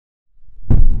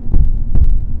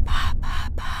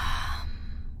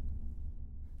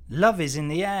Love is in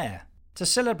the air. To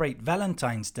celebrate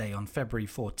Valentine's Day on February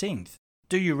 14th,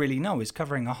 Do You Really Know is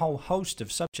covering a whole host of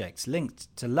subjects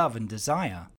linked to love and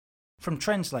desire. From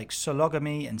trends like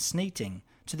sologamy and sneeting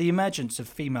to the emergence of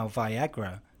female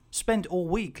Viagra, spend all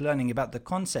week learning about the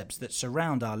concepts that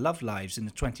surround our love lives in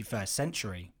the 21st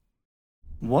century.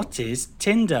 What is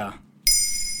Tinder?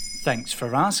 Thanks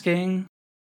for asking.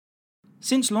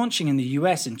 Since launching in the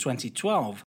US in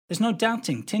 2012, there's no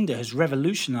doubting Tinder has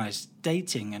revolutionized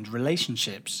dating and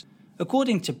relationships.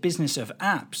 According to Business of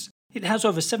Apps, it has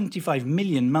over 75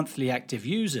 million monthly active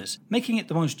users, making it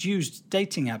the most used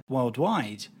dating app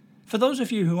worldwide. For those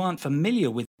of you who aren't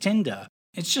familiar with Tinder,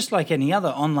 it's just like any other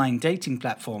online dating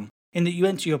platform, in that you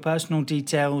enter your personal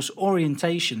details,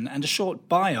 orientation, and a short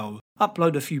bio,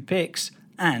 upload a few pics,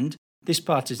 and, this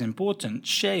part is important,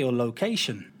 share your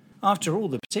location. After all,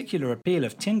 the particular appeal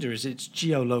of Tinder is its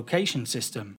geolocation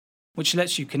system, which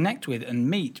lets you connect with and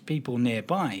meet people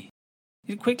nearby.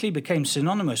 It quickly became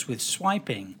synonymous with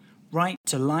swiping, right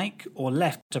to like or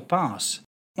left to pass.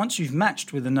 Once you've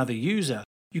matched with another user,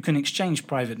 you can exchange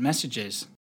private messages.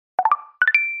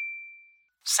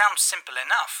 Sounds simple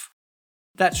enough.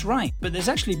 That's right, but there's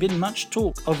actually been much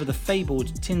talk over the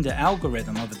fabled Tinder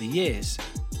algorithm over the years.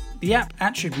 The app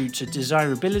attributes a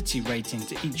desirability rating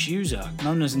to each user,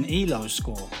 known as an ELO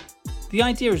score. The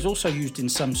idea is also used in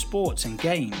some sports and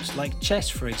games, like chess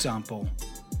for example.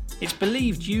 It's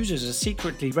believed users are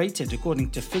secretly rated according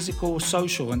to physical,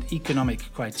 social and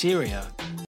economic criteria.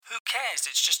 Who cares?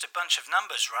 It's just a bunch of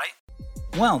numbers,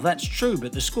 right? Well, that's true,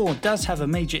 but the score does have a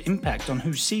major impact on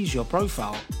who sees your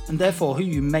profile, and therefore who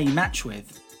you may match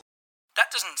with. That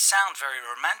doesn't sound very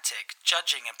romantic,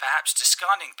 judging and perhaps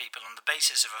discarding people on the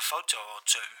basis of a photo or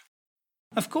two.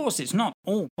 Of course, it's not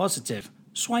all positive.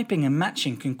 Swiping and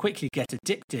matching can quickly get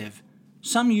addictive.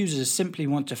 Some users simply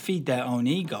want to feed their own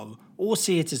ego, or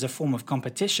see it as a form of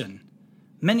competition.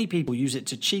 Many people use it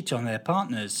to cheat on their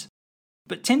partners.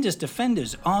 But Tinder's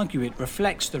defenders argue it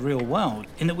reflects the real world,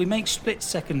 in that we make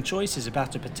split-second choices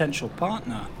about a potential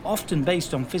partner, often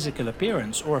based on physical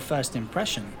appearance or a first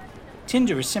impression.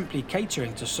 Tinder is simply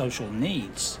catering to social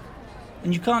needs.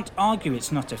 And you can't argue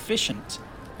it's not efficient.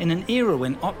 In an era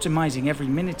when optimizing every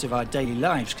minute of our daily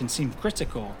lives can seem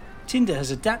critical, Tinder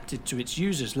has adapted to its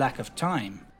users' lack of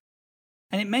time.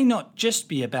 And it may not just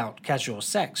be about casual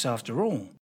sex after all.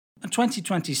 A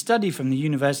 2020 study from the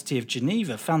University of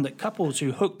Geneva found that couples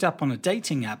who hooked up on a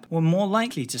dating app were more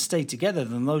likely to stay together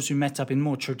than those who met up in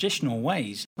more traditional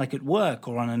ways, like at work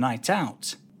or on a night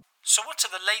out. So what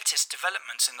are the latest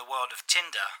developments in the world of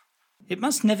Tinder? It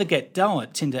must never get dull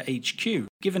at Tinder HQ,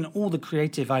 given all the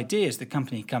creative ideas the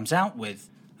company comes out with.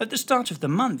 At the start of the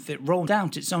month, it rolled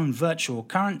out its own virtual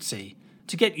currency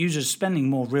to get users spending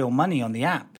more real money on the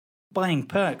app, buying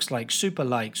perks like super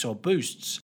likes or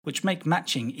boosts, which make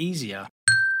matching easier.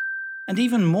 And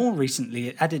even more recently,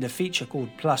 it added a feature called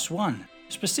Plus One,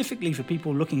 specifically for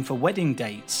people looking for wedding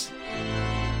dates.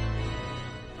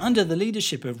 Under the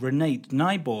leadership of Renate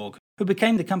Nyborg, who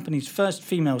became the company's first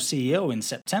female CEO in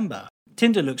September,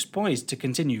 Tinder looks poised to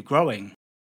continue growing.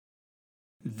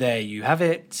 There you have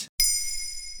it.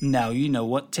 Now you know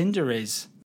what Tinder is.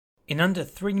 In under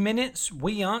 3 minutes,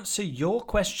 we answer your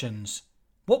questions.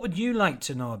 What would you like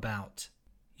to know about?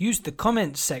 Use the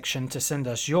comments section to send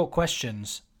us your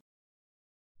questions.